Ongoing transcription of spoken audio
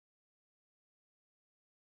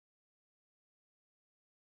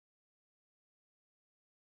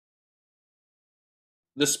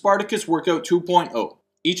The Spartacus Workout 2.0.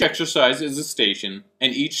 Each exercise is a station,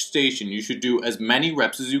 and each station you should do as many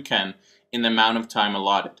reps as you can in the amount of time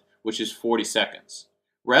allotted, which is 40 seconds.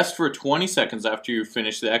 Rest for 20 seconds after you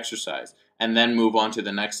finish the exercise, and then move on to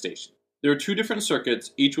the next station. There are 2 different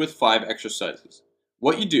circuits, each with 5 exercises.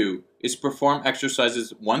 What you do is perform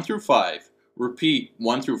exercises 1 through 5, repeat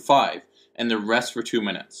 1 through 5, and then rest for 2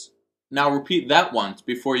 minutes. Now repeat that once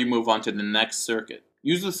before you move on to the next circuit.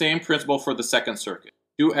 Use the same principle for the second circuit.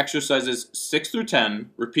 Do exercises 6 through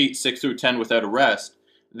 10, repeat 6 through 10 without a rest,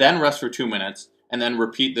 then rest for 2 minutes, and then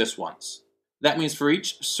repeat this once. That means for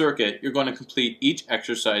each circuit, you're going to complete each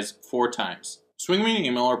exercise 4 times. Swing me an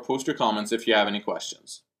email or post your comments if you have any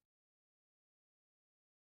questions.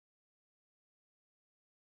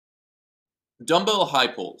 Dumbbell high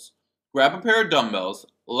pulls. Grab a pair of dumbbells,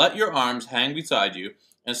 let your arms hang beside you,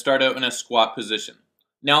 and start out in a squat position.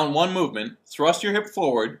 Now in one movement, thrust your hip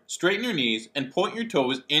forward, straighten your knees, and point your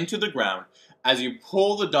toes into the ground as you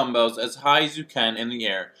pull the dumbbells as high as you can in the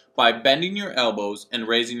air by bending your elbows and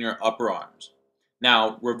raising your upper arms.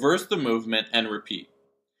 Now reverse the movement and repeat.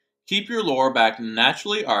 Keep your lower back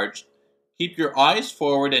naturally arched, keep your eyes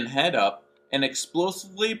forward and head up, and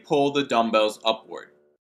explosively pull the dumbbells upward.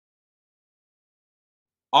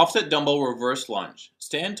 Offset dumbbell reverse lunge.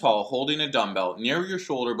 Stand tall holding a dumbbell near your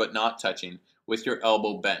shoulder but not touching, with your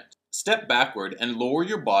elbow bent. Step backward and lower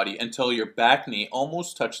your body until your back knee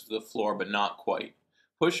almost touches the floor but not quite.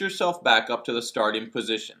 Push yourself back up to the starting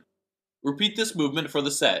position. Repeat this movement for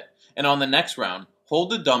the set, and on the next round,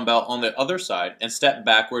 hold the dumbbell on the other side and step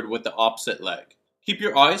backward with the opposite leg. Keep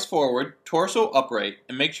your eyes forward, torso upright,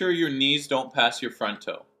 and make sure your knees don't pass your front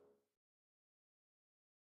toe.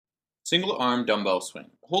 Single arm dumbbell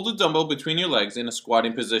swing. Hold the dumbbell between your legs in a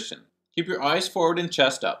squatting position. Keep your eyes forward and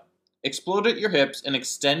chest up. Explode at your hips and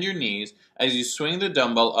extend your knees as you swing the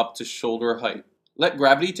dumbbell up to shoulder height. Let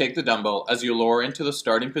gravity take the dumbbell as you lower into the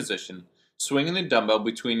starting position, swinging the dumbbell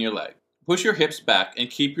between your legs. Push your hips back and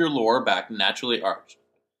keep your lower back naturally arched.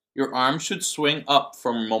 Your arms should swing up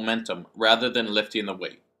from momentum rather than lifting the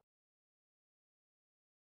weight.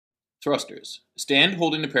 Thrusters. Stand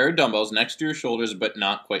holding a pair of dumbbells next to your shoulders but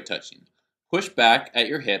not quite touching. Push back at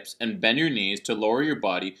your hips and bend your knees to lower your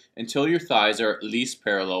body until your thighs are at least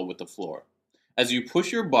parallel with the floor. As you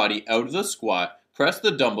push your body out of the squat, press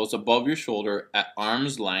the dumbbells above your shoulder at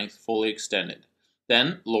arm's length fully extended.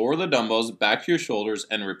 Then lower the dumbbells back to your shoulders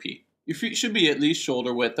and repeat. Your feet should be at least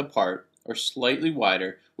shoulder width apart or slightly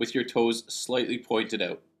wider with your toes slightly pointed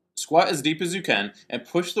out. Squat as deep as you can and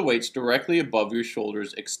push the weights directly above your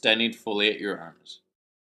shoulders, extending fully at your arms.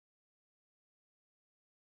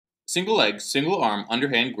 Single leg, single arm,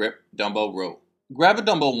 underhand grip, dumbbell row. Grab a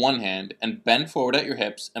dumbbell in one hand and bend forward at your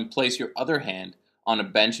hips and place your other hand on a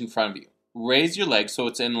bench in front of you. Raise your leg so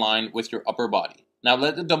it's in line with your upper body. Now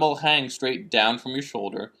let the dumbbell hang straight down from your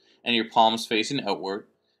shoulder and your palms facing outward,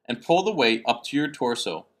 and pull the weight up to your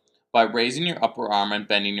torso by raising your upper arm and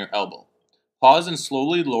bending your elbow. Pause and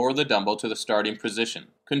slowly lower the dumbbell to the starting position.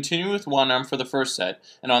 Continue with one arm for the first set,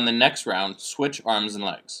 and on the next round, switch arms and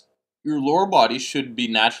legs. Your lower body should be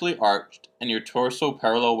naturally arched and your torso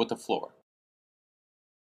parallel with the floor.